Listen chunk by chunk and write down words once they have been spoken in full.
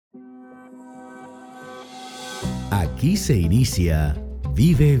Aquí se inicia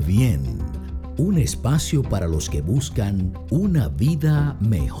Vive Bien, un espacio para los que buscan una vida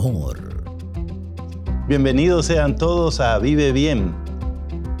mejor. Bienvenidos sean todos a Vive Bien,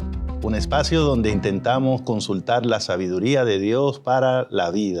 un espacio donde intentamos consultar la sabiduría de Dios para la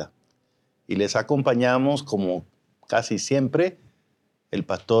vida. Y les acompañamos, como casi siempre, el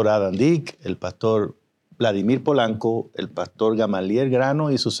pastor Adam Dick, el pastor Vladimir Polanco, el pastor Gamaliel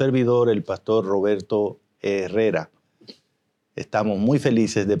Grano y su servidor, el pastor Roberto Herrera. Estamos muy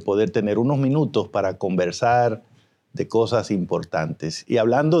felices de poder tener unos minutos para conversar de cosas importantes. Y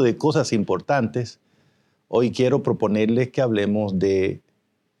hablando de cosas importantes, hoy quiero proponerles que hablemos de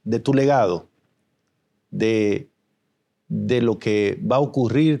tu legado, de lo que va a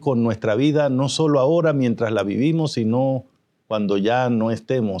ocurrir con nuestra vida, no solo ahora mientras la vivimos, sino cuando ya no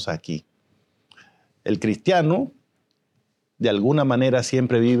estemos aquí. El cristiano, de alguna manera,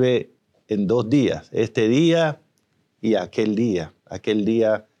 siempre vive en 2 días, este día y aquel día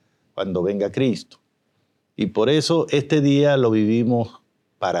cuando venga Cristo. Y por eso este día lo vivimos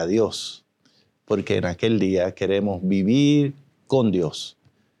para Dios, porque en aquel día queremos vivir con Dios.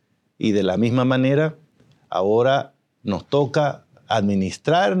 Y de la misma manera, ahora nos toca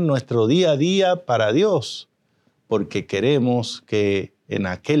administrar nuestro día a día para Dios, porque queremos que en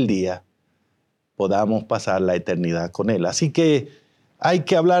aquel día podamos pasar la eternidad con Él. Así que hay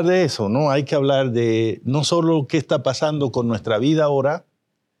que hablar de eso, ¿no? Hay que hablar de no solo qué está pasando con nuestra vida ahora,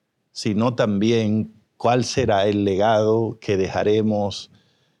 sino también cuál será el legado que dejaremos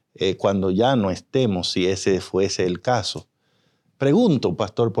cuando ya no estemos, si ese fuese el caso. Pregunto,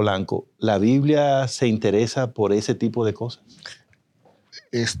 Pastor Polanco, ¿la Biblia se interesa por ese tipo de cosas?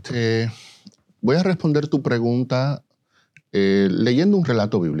 Voy a responder tu pregunta leyendo un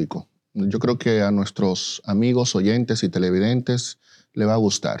relato bíblico. Yo creo que a nuestros amigos, oyentes y televidentes le va a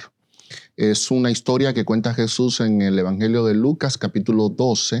gustar. Es una historia que cuenta Jesús en el Evangelio de Lucas, capítulo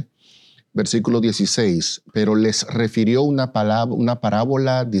 12, versículo 16. Pero les refirió una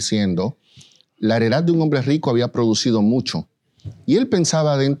parábola diciendo: la heredad de un hombre rico había producido mucho. Y él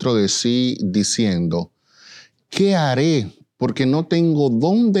pensaba dentro de sí diciendo: ¿qué haré? Porque no tengo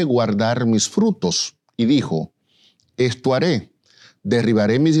dónde guardar mis frutos. Y dijo: esto haré.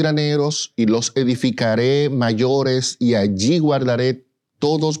 Derribaré mis graneros y los edificaré mayores, y allí guardaré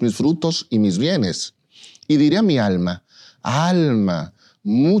todos mis frutos y mis bienes. Y diré a mi alma: alma,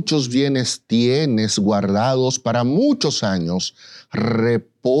 muchos bienes tienes guardados para muchos años.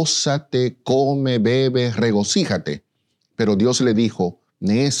 Repósate, come, bebe, regocíjate. Pero Dios le dijo: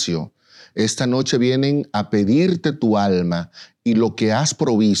 necio, esta noche vienen a pedirte tu alma, y lo que has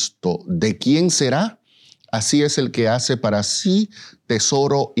provisto, ¿de quién será? Así es el que hace para sí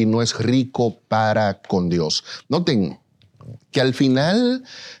tesoro y no es rico para con Dios. Noten que al final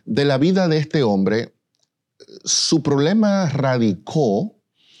de la vida de este hombre, su problema radicó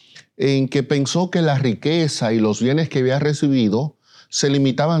en que pensó que la riqueza y los bienes que había recibido se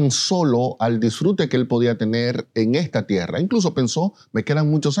limitaban solo al disfrute que él podía tener en esta tierra. Incluso pensó: me quedan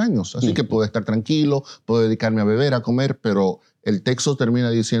muchos años, así que puedo estar tranquilo, puedo dedicarme a beber, a comer. Pero el texto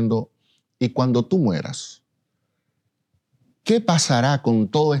termina diciendo: y cuando tú mueras, ¿qué pasará con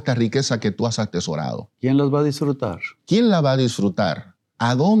toda esta riqueza que tú has atesorado? ¿Quién los va a disfrutar? ¿Quién la va a disfrutar?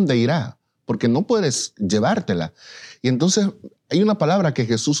 ¿A dónde irá? Porque no puedes llevártela. Y entonces hay una palabra que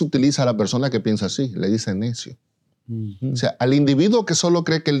Jesús utiliza a la persona que piensa así, le dice necio. O sea, al individuo que solo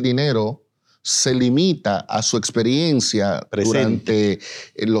cree que el dinero se limita a su experiencia durante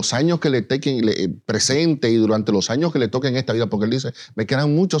los años que le toquen presente y durante los años que le toquen en esta vida, porque él dice: me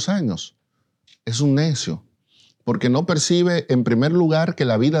quedan muchos años. Es un necio, porque no percibe en primer lugar que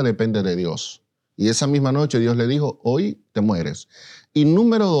la vida depende de Dios. Y esa misma noche Dios le dijo: hoy te mueres. Y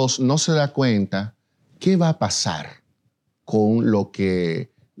número 2, no se da cuenta qué va a pasar con lo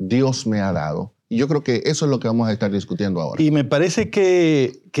que Dios me ha dado. Y yo creo que eso es lo que vamos a estar discutiendo ahora. Y me parece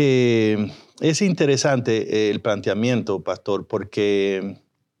que es interesante el planteamiento, pastor, porque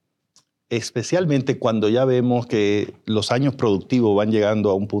especialmente cuando ya vemos que los años productivos van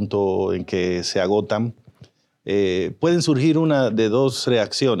llegando a un punto en que se agotan, pueden surgir una de 2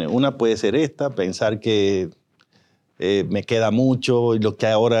 reacciones. Una puede ser esta: pensar que me queda mucho y lo que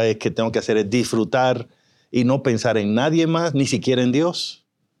ahora es que tengo que hacer es disfrutar y no pensar en nadie más, ni siquiera en Dios.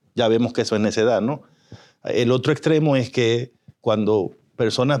 Ya vemos que eso es necedad, ¿no? El otro extremo es que cuando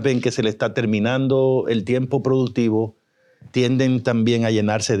personas ven que se le está terminando el tiempo productivo, tienden también a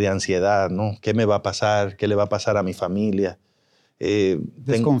llenarse de ansiedad, ¿no? ¿Qué me va a pasar? ¿Qué le va a pasar a mi familia?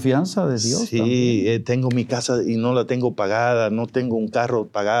 Desconfianza de Dios. Sí, tengo mi casa y no la tengo pagada, no tengo un carro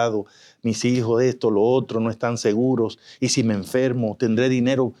pagado, mis hijos esto, lo otro, no están seguros. Y si me enfermo, ¿tendré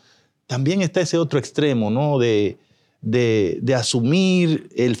dinero también está ese otro extremo, ¿no? De asumir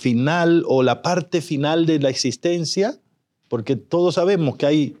el final o la parte final de la existencia, porque todos sabemos que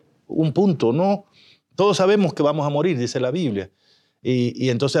hay un punto, ¿no? Todos sabemos que vamos a morir, dice la Biblia. Y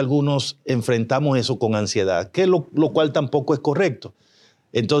entonces algunos enfrentamos eso con ansiedad, lo cual tampoco es correcto.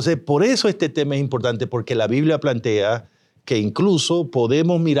 Entonces, por eso este tema es importante, porque la Biblia plantea que incluso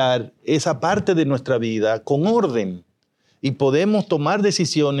podemos mirar esa parte de nuestra vida con orden y podemos tomar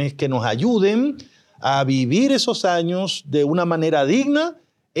decisiones que nos ayuden a vivir esos años de una manera digna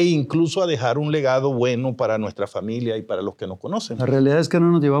e incluso a dejar un legado bueno para nuestra familia y para los que nos conocen. La realidad es que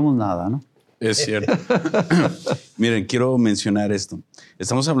no nos llevamos nada, ¿no? Es cierto. Miren, quiero mencionar esto.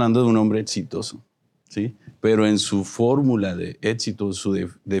 Estamos hablando de un hombre exitoso, ¿sí? Pero en su fórmula de éxito, su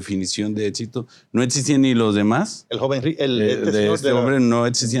definición de éxito, no existían ni los demás. El joven este hombre no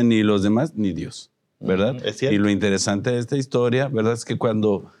existían ni los demás ni Dios, ¿verdad? Es cierto. Y lo interesante de esta historia, ¿verdad? Es que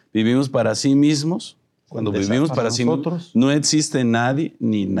cuando vivimos para sí mismos, no existe nadie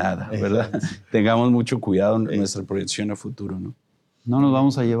ni nada, ¿verdad? Tengamos mucho cuidado en nuestra proyección a futuro, ¿no? No nos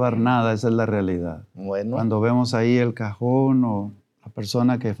vamos a llevar nada, esa es la realidad. Bueno. Cuando vemos ahí el cajón o la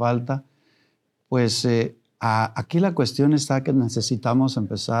persona que falta, pues aquí la cuestión está que necesitamos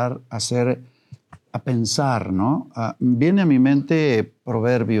empezar a pensar, ¿no? Viene a mi mente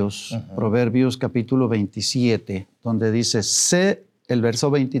Proverbios, Proverbios capítulo 27, donde dice, el verso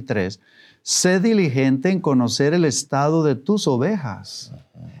 23, sé diligente en conocer el estado de tus ovejas.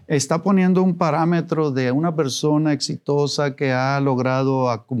 Está poniendo un parámetro de una persona exitosa que ha logrado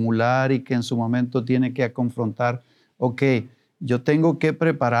acumular y que en su momento tiene que confrontar, ok, yo tengo que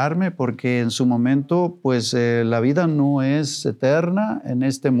prepararme porque en su momento, pues la vida no es eterna en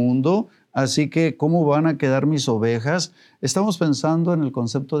este mundo, así que ¿cómo van a quedar mis ovejas? Estamos pensando en el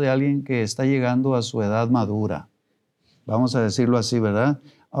concepto de alguien que está llegando a su edad madura, vamos a decirlo así, ¿verdad?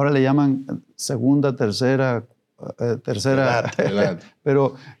 Ahora le llaman segunda, tercera,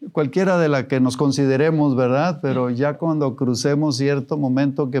 pero cualquiera de la que nos consideremos, ¿verdad? Pero ya cuando crucemos cierto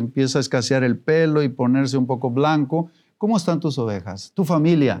momento que empieza a escasear el pelo y ponerse un poco blanco, ¿cómo están tus ovejas? Tu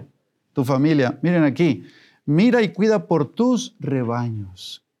familia, miren aquí, mira y cuida por tus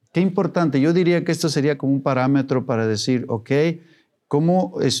rebaños. Qué importante, yo diría que esto sería como un parámetro para decir, ok,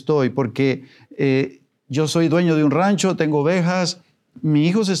 ¿cómo estoy? Porque yo soy dueño de un rancho, tengo ovejas, mis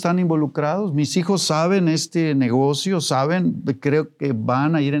hijos están involucrados, mis hijos saben este negocio, creo que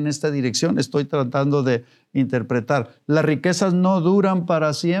van a ir en esta dirección. Estoy tratando de interpretar. Las riquezas no duran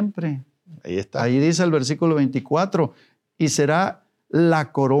para siempre. Ahí está. Ahí dice el versículo 24. ¿Y será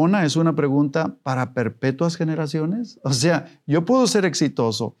la corona? Es una pregunta para perpetuas generaciones. O sea, yo puedo ser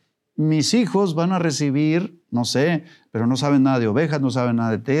exitoso. Mis hijos van a recibir, no sé, pero no saben nada de ovejas, no saben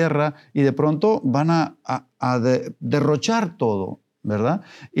nada de tierra y de pronto van a derrochar todo, ¿verdad?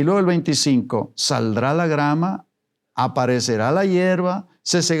 Y luego el 25, saldrá la grama, aparecerá la hierba,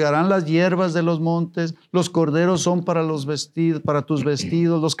 se segarán las hierbas de los montes, los corderos son para tus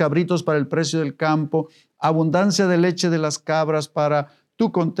vestidos, los cabritos para el precio del campo, abundancia de leche de las cabras para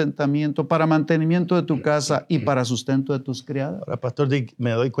tu contentamiento, para mantenimiento de tu casa y para sustento de tus criadas. Ahora, Pastor Dick,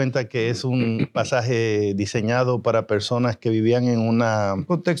 me doy cuenta que es un pasaje diseñado para personas que vivían en un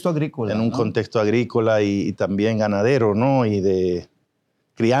contexto agrícola. En un contexto agrícola y también ganadero, ¿no? Y de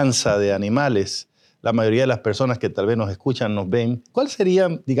crianza de animales. La mayoría de las personas que tal vez nos escuchan, nos ven. ¿Cuál sería,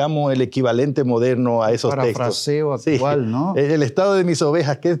 digamos, el equivalente moderno a esos textos? Parafraseo actual, sí. ¿No? El estado de mis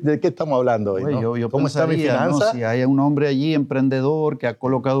ovejas, ¿de qué estamos hablando hoy? ¿No? ¿Cómo está mi finanza? ¿No? Si hay un hombre allí, emprendedor, que ha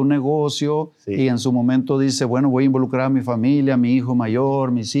colocado un negocio y en su momento dice, bueno, voy a involucrar a mi familia, a mi hijo mayor,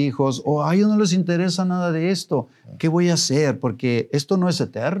 mis hijos, o a ellos no les interesa nada de esto. ¿Qué voy a hacer? Porque esto no es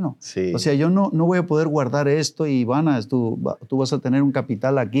eterno. Sí. O sea, yo no voy a poder guardar esto y tú vas a tener un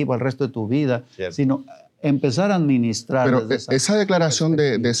capital aquí para el resto de tu vida, sino empezar a administrar. Pero esa declaración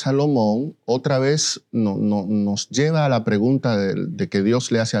de Salomón otra vez nos lleva a la pregunta de que Dios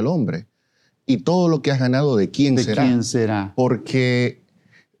le hace al hombre. Y todo lo que has ganado, ¿de quién será? ¿De quién será? Porque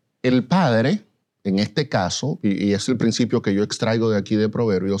el padre, en este caso, y es el principio que yo extraigo de aquí de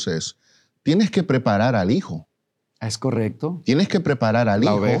Proverbios, es, tienes que preparar al hijo. Es correcto. Tienes que preparar al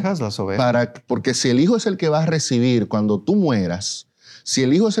hijo. Las ovejas. Porque si el hijo es el que va a recibir cuando tú mueras, si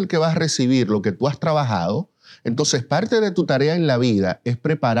el hijo es el que va a recibir lo que tú has trabajado, entonces parte de tu tarea en la vida es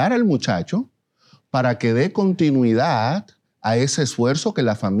preparar al muchacho para que dé continuidad a ese esfuerzo que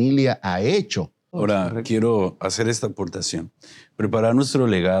la familia ha hecho. Ahora, quiero hacer esta aportación. Preparar nuestro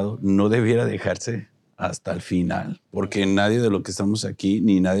legado no debiera dejarse hasta el final, porque nadie de los que estamos aquí,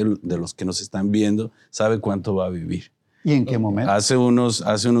 ni nadie de los que nos están viendo, sabe cuánto va a vivir. ¿Y en qué momento? Hace unos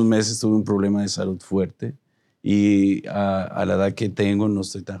meses tuve un problema de salud fuerte Y a la edad que tengo, no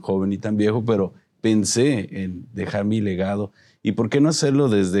estoy tan joven ni tan viejo, pero pensé en dejar mi legado. ¿Y por qué no hacerlo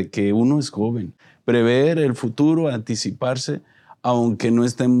desde que uno es joven? Prever el futuro, anticiparse, aunque no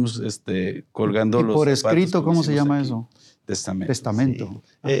estemos colgando Y los por zapatos, escrito, como ¿cómo se decimos llama aquí. eso? Testamento. Testamento.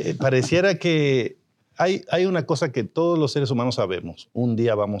 Pareciera que hay una cosa que todos los seres humanos sabemos: un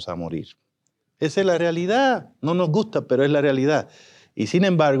día vamos a morir. Esa es la realidad. No nos gusta, pero es la realidad. Y sin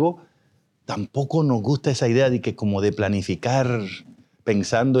embargo, tampoco nos gusta esa idea de que como de planificar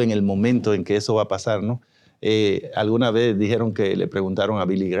pensando en el momento en que eso va a pasar, ¿no? Alguna vez dijeron que le preguntaron a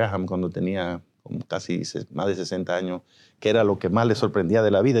Billy Graham cuando tenía como casi más de 60 años qué era lo que más le sorprendía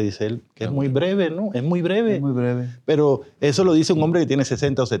de la vida. Dice él que es muy breve, ¿no? Es muy breve. Es muy breve. Pero eso lo dice un hombre que tiene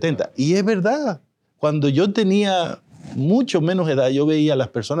 60 o 70. Y es verdad. Cuando yo tenía mucho menos edad, yo veía a las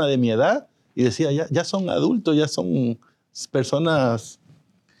personas de mi edad y decía, ya son adultos, ya son personas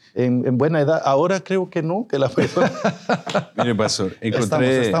en buena edad. Ahora creo que no, que las personas... Mire, pastor,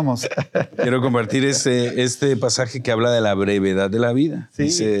 Estamos. Quiero compartir este pasaje que habla de la brevedad de la vida. Sí.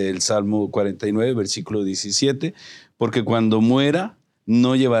 Dice el Salmo 49, versículo 17, porque cuando muera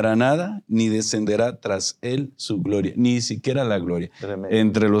no llevará nada, ni descenderá tras él su gloria, ni siquiera la gloria. Tremendo.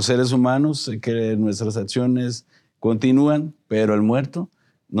 Entre los seres humanos, sé que nuestras acciones continúan, pero el muerto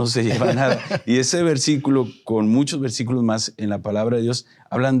no se lleva nada. Y ese versículo, con muchos versículos más en la palabra de Dios,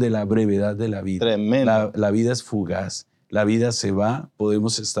 hablan de la brevedad de la vida. Tremendo. La vida es fugaz, la vida se va,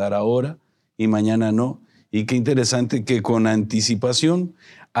 podemos estar ahora y mañana no. Y qué interesante que con anticipación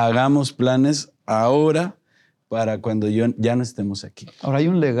hagamos planes ahora para cuando ya no estemos aquí. Ahora hay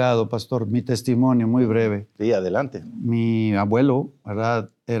un legado, pastor, mi testimonio muy breve. Sí, adelante. Mi abuelo, ¿verdad?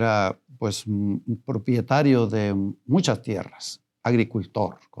 Era pues un propietario de muchas tierras,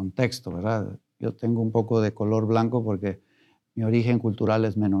 agricultor, contexto, ¿verdad? Yo tengo un poco de color blanco porque mi origen cultural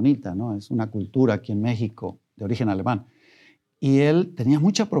es menonita, ¿no? Es una cultura aquí en México de origen alemán. Y él tenía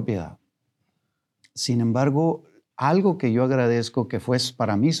mucha propiedad. Sin embargo, algo que yo agradezco que fue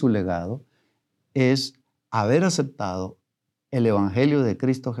para mí su legado es haber aceptado el Evangelio de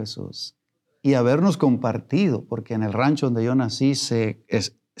Cristo Jesús y habernos compartido, porque en el rancho donde yo nací se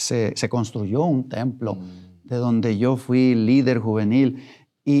construyó un templo de donde yo fui líder juvenil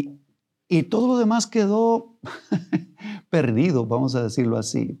y todo lo demás quedó perdido, vamos a decirlo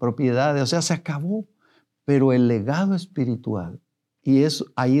así, propiedades, o sea, se acabó, pero el legado espiritual, y es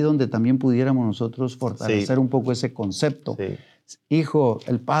ahí donde también pudiéramos nosotros fortalecer un poco ese concepto. Sí. Hijo,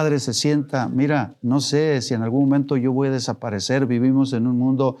 el padre se sienta, mira, no sé si en algún momento yo voy a desaparecer, vivimos en un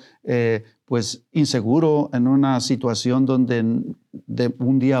mundo pues inseguro, en una situación donde de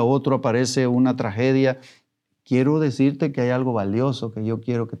un día a otro aparece una tragedia. Quiero decirte que hay algo valioso que yo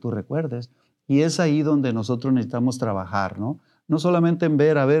quiero que tú recuerdes. Y es ahí donde nosotros necesitamos trabajar, ¿no? No solamente en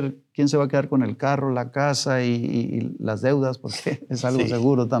ver, a ver quién se va a quedar con el carro, la casa y las deudas, porque es algo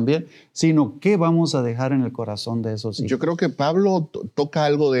seguro también, sino qué vamos a dejar en el corazón de esos hijos. Yo creo que Pablo toca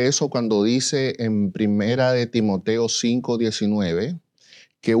algo de eso cuando dice en 1 de Timoteo 5:19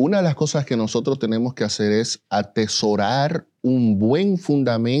 que una de las cosas que nosotros tenemos que hacer es atesorar un buen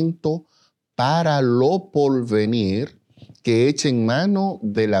fundamento para lo porvenir que eche en mano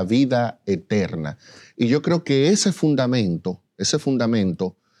de la vida eterna. Y yo creo que ese fundamento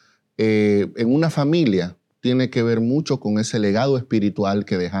en una familia tiene que ver mucho con ese legado espiritual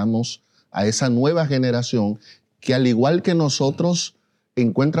que dejamos a esa nueva generación que, al igual que nosotros,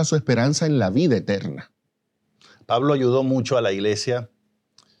 encuentra su esperanza en la vida eterna. Pablo ayudó mucho a la iglesia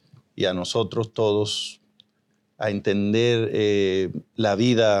y a nosotros todos a entender la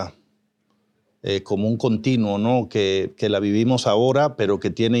vida como un continuo, ¿no? Que la vivimos ahora, pero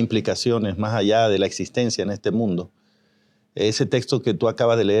que tiene implicaciones más allá de la existencia en este mundo. Ese texto que tú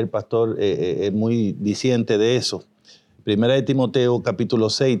acabas de leer, pastor, es muy diciente de eso. 1 de Timoteo, capítulo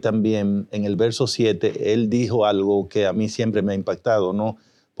 6 también, en el verso 7, él dijo algo que a mí siempre me ha impactado, ¿no?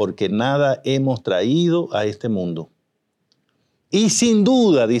 Porque nada hemos traído a este mundo. Y sin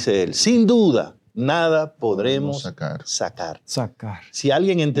duda, dice él, sin duda, nada podremos sacar. Si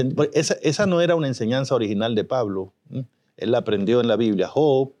alguien entendió, esa no era una enseñanza original de Pablo. Él la aprendió en la Biblia.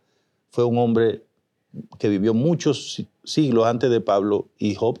 Job fue un hombre que vivió muchos siglos antes de Pablo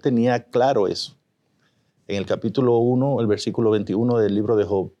y Job tenía claro eso. En el capítulo 1, el versículo 21 del libro de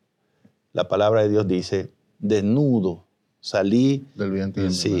Job, la palabra de Dios dice, desnudo salí del vientre.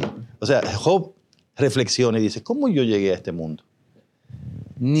 Sí. O sea, Job reflexiona y dice, ¿cómo yo llegué a este mundo?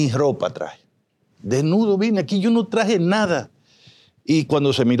 Ni ropa traje. Desnudo vine, aquí yo no traje nada. Y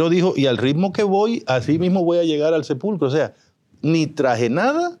cuando se miró dijo, y al ritmo que voy, así mismo voy a llegar al sepulcro. O sea, ni traje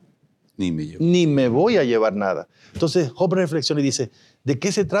nada, ni me voy a llevar nada. Entonces Job reflexiona y dice, ¿de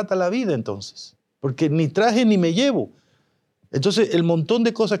qué se trata la vida entonces? porque ni traje ni me llevo. Entonces, el montón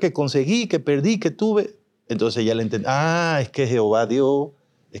de cosas que conseguí, que perdí, que tuve, entonces ya le entendí. Es que Jehová dio,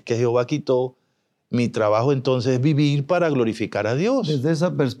 es que Jehová quitó. Mi trabajo entonces es vivir para glorificar a Dios. Desde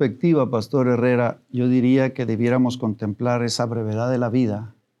esa perspectiva, Pastor Herrera, yo diría que debiéramos contemplar esa brevedad de la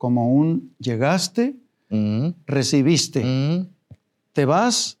vida como un llegaste, recibiste, te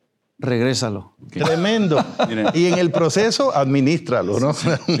vas, regrésalo. Tremendo. Miren, y en el proceso, administralo, ¿no?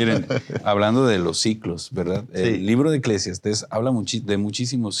 Miren, hablando de los ciclos, ¿verdad? Sí. El libro de Eclesiastés habla de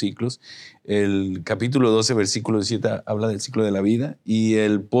muchísimos ciclos. El capítulo 12, versículo 17, habla del ciclo de la vida. Y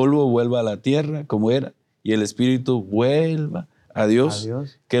el polvo vuelva a la tierra como era, y el espíritu vuelva a Dios,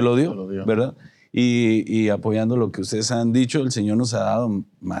 que lo dio, ¿verdad? Y apoyando lo que ustedes han dicho, el Señor nos ha dado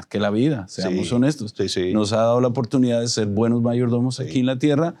más que la vida, seamos honestos. Sí. Nos ha dado la oportunidad de ser buenos mayordomos aquí en la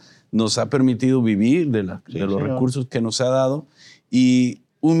tierra, nos ha permitido vivir de los recursos que nos ha dado, y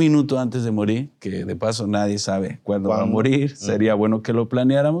un minuto antes de morir, que de paso nadie sabe cuándo va a morir, sería bueno que lo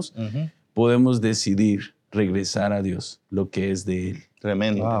planeáramos, podemos decidir regresar a Dios, lo que es de Él.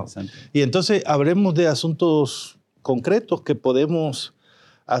 Tremendo. Wow. Y entonces hablemos de asuntos concretos que podemos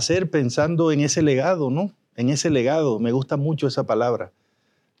hacer pensando en ese legado, ¿no? En ese legado, me gusta mucho esa palabra,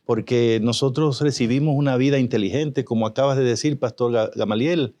 porque nosotros recibimos una vida inteligente, como acabas de decir, Pastor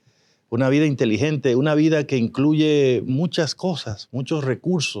Gamaliel, una vida inteligente, una vida que incluye muchas cosas, muchos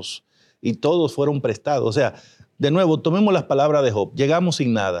recursos, y todos fueron prestados. O sea, de nuevo, tomemos las palabras de Job, llegamos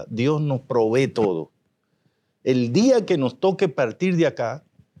sin nada, Dios nos provee todo. El día que nos toque partir de acá,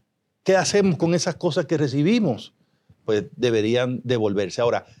 ¿qué hacemos con esas cosas que recibimos? Pues deberían devolverse.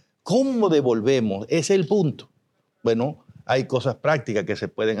 Ahora, ¿cómo devolvemos? Ese es el punto. Bueno, hay cosas prácticas que se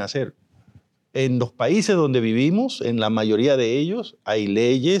pueden hacer. En los países donde vivimos, en la mayoría de ellos, hay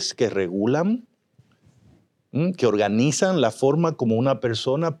leyes que regulan, que organizan la forma como una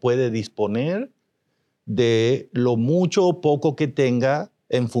persona puede disponer de lo mucho o poco que tenga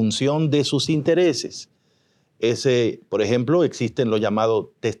en función de sus intereses. Por ejemplo, existen los llamados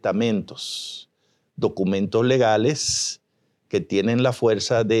testamentos, documentos legales que tienen la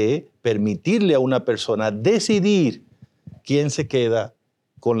fuerza de permitirle a una persona decidir quién se queda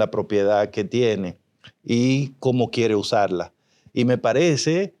con la propiedad que tiene y cómo quiere usarla. Y me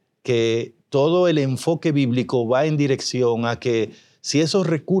parece que todo el enfoque bíblico va en dirección a que si esos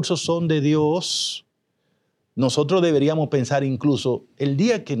recursos son de Dios, nosotros deberíamos pensar incluso el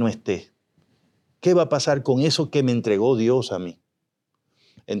día que no esté, ¿qué va a pasar con eso que me entregó Dios a mí?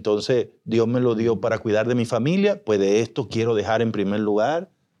 Entonces, Dios me lo dio para cuidar de mi familia, pues de esto quiero dejar en primer lugar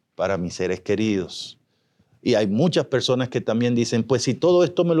para mis seres queridos. Y hay muchas personas que también dicen, pues si todo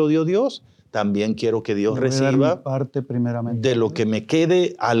esto me lo dio Dios, también quiero que Dios reciba parte primeramente de lo que me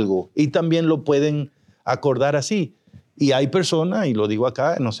quede algo. Y también lo pueden acordar así. Y hay personas, y lo digo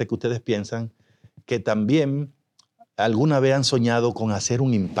acá, no sé qué ustedes piensan, que también alguna vez han soñado con hacer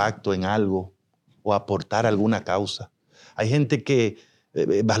un impacto en algo o aportar alguna causa. Hay gente que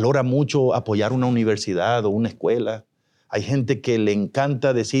valora mucho apoyar una universidad o una escuela. Hay gente que le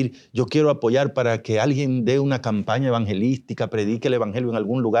encanta decir, yo quiero apoyar para que alguien dé una campaña evangelística, predique el evangelio en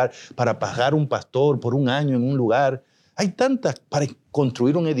algún lugar, para pagar un pastor por un año en un lugar. Hay tantas, para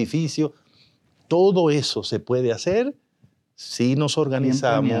construir un edificio. Todo eso se puede hacer si nos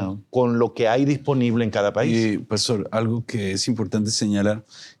organizamos con lo que hay disponible en cada país. Y, pastor, algo que es importante señalar,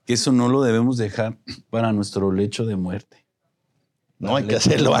 que eso no lo debemos dejar para nuestro lecho de muerte. No, hay que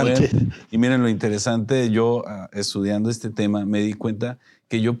hacerlo antes. Y miren lo interesante, yo estudiando este tema me di cuenta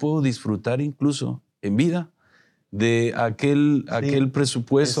que yo puedo disfrutar incluso en vida de aquel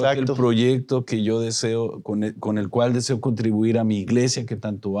presupuesto, aquel proyecto que yo deseo, con el cual deseo contribuir a mi iglesia que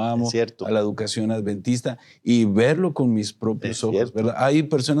tanto amo, a la educación adventista, y verlo con mis propios ojos, ¿verdad? Hay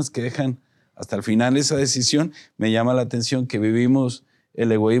personas que dejan hasta el final esa decisión. Me llama la atención que vivimos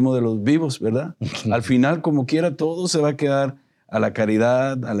el egoísmo de los vivos, ¿verdad? Al final, como quiera, todo se va a quedar a la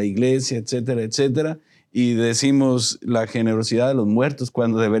caridad, a la iglesia, etcétera, etcétera. Y decimos la generosidad de los muertos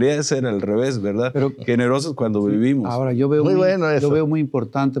cuando debería de ser al revés, ¿verdad? Pero, generosos cuando vivimos. Ahora, yo veo muy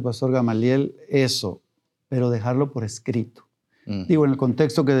importante, Pastor Gamaliel, eso, pero dejarlo por escrito. Digo, en el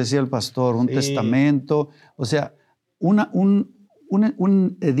contexto que decía el pastor, un testamento, o sea,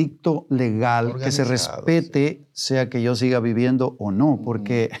 un edicto legal que se respete, sea que yo siga viviendo o no,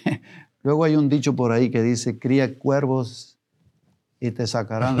 porque luego hay un dicho por ahí que dice, cría cuervos y te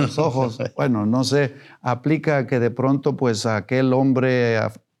sacarán los ojos. Bueno, no sé, aplica que de pronto pues aquel hombre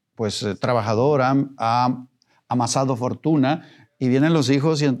pues trabajador ha amasado fortuna y vienen los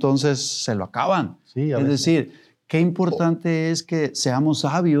hijos y entonces se lo acaban. Sí, es decir, qué importante es que seamos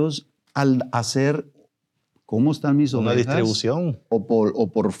sabios al hacer ¿Cómo están mis ovejas? Una distribución. O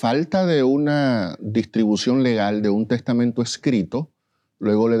por falta de una distribución legal, de un testamento escrito,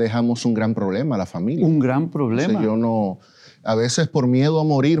 luego le dejamos un gran problema a la familia. Un gran problema. Entonces, a veces por miedo a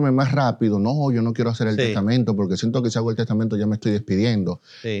morirme más rápido, yo no quiero hacer el Sí. testamento porque siento que si hago el testamento ya me estoy despidiendo.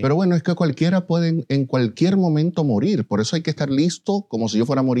 Sí. Pero bueno, es que cualquiera puede en cualquier momento morir. Por eso hay que estar listo como si yo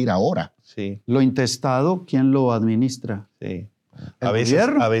fuera a morir ahora. Sí, Lo intestado, ¿quién lo administra? sí. ¿El A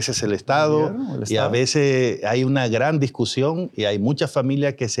gobierno? veces el Estado, ¿El gobierno? ¿El y a Estado? veces hay una gran discusión y hay muchas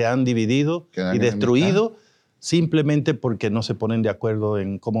familias que se han dividido Quedan y en destruido simplemente porque no se ponen de acuerdo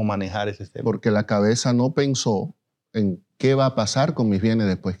en cómo manejar ese tema. Porque la cabeza no pensó en qué va a pasar con mis bienes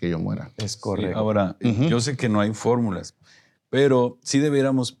después que yo muera. Es Sí, correcto. ahora, Ujú. yo sé que no hay fórmulas, pero sí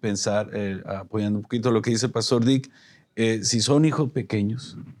debiéramos pensar, apoyando un poquito lo que dice el pastor Dick, si son hijos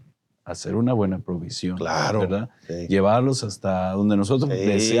pequeños, hacer una buena provisión, Claro, ¿verdad? sí. Llevarlos hasta donde nosotros Sí.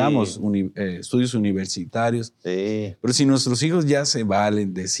 deseamos, estudios universitarios. Sí, Pero si nuestros hijos ya se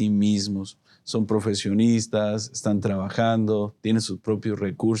valen de sí mismos, son profesionistas, están trabajando, tienen sus propios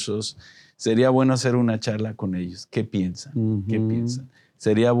recursos, sería bueno hacer una charla con ellos. ¿Qué piensan? ¿Qué Ujú. piensan?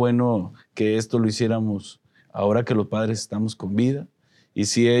 Sería bueno que esto lo hiciéramos ahora que los padres estamos con vida. Y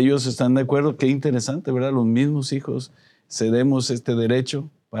si ellos están de acuerdo, qué interesante, ¿verdad? Los mismos hijos cedemos este derecho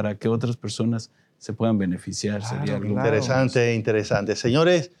para que otras personas se puedan beneficiar. Claro, Sería algo claro. interesante, interesante.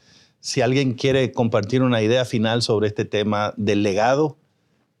 Señores, si alguien quiere compartir una idea final sobre este tema del legado,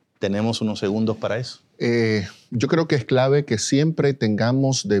 tenemos unos segundos para eso. Yo creo que es clave que siempre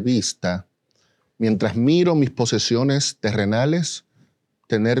tengamos de vista, mientras miro mis posesiones terrenales,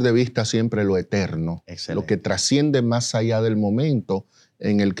 tener de vista siempre lo eterno, Excelente. lo que trasciende más allá del momento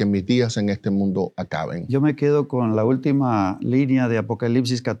en el que mis días en este mundo acaben. Yo me quedo con la última línea de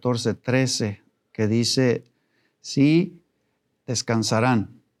Apocalipsis 14:13, que dice, sí, descansarán,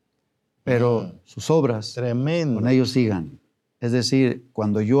 pero sus obras Tremendo. con ellos sigan. Es decir,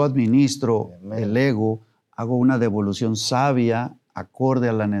 cuando yo administro Tremendo. el ego, hago una devolución sabia, acorde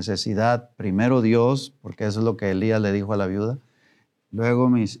a la necesidad. Primero Dios, porque eso es lo que Elías le dijo a la viuda. Luego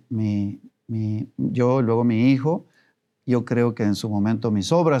luego mi hijo. Yo creo que en su momento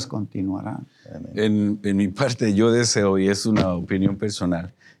mis obras continuarán. En mi parte, yo deseo, y es una opinión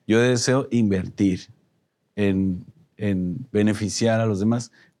personal, yo deseo invertir en beneficiar a los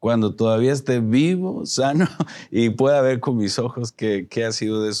demás cuando todavía esté vivo, sano y pueda ver con mis ojos qué ha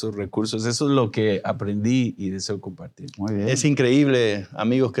sido de esos recursos. Eso es lo que aprendí y deseo compartir. Muy bien. Es increíble,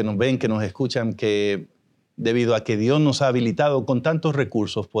 amigos que nos ven, que nos escuchan, que debido a que Dios nos ha habilitado con tantos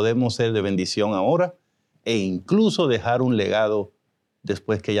recursos, podemos ser de bendición ahora e incluso dejar un legado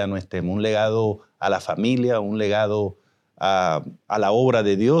después que ya no estemos. Un legado a la familia, un legado a la obra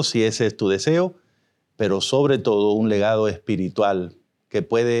de Dios, si ese es tu deseo, pero sobre todo un legado espiritual que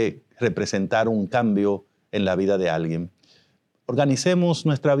puede representar un cambio en la vida de alguien. Organicemos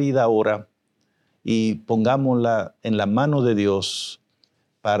nuestra vida ahora y pongámosla en la mano de Dios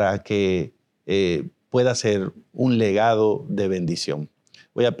para que pueda ser un legado de bendición.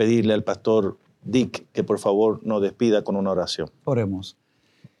 Voy a pedirle al pastor Dick que por favor nos despida con una oración. Oremos.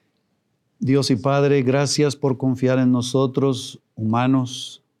 Dios y Padre, gracias por confiar en nosotros,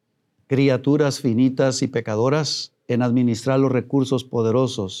 humanos, criaturas finitas y pecadoras, en administrar los recursos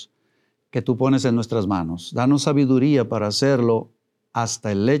poderosos que tú pones en nuestras manos. Danos sabiduría para hacerlo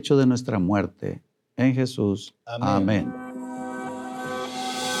hasta el lecho de nuestra muerte. En Jesús. Amén.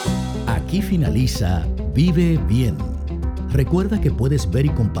 Aquí finaliza Vive Bien. Recuerda que puedes ver y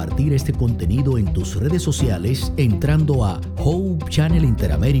compartir este contenido en tus redes sociales entrando a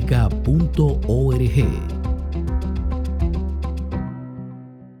hopechannelinteramerica.org.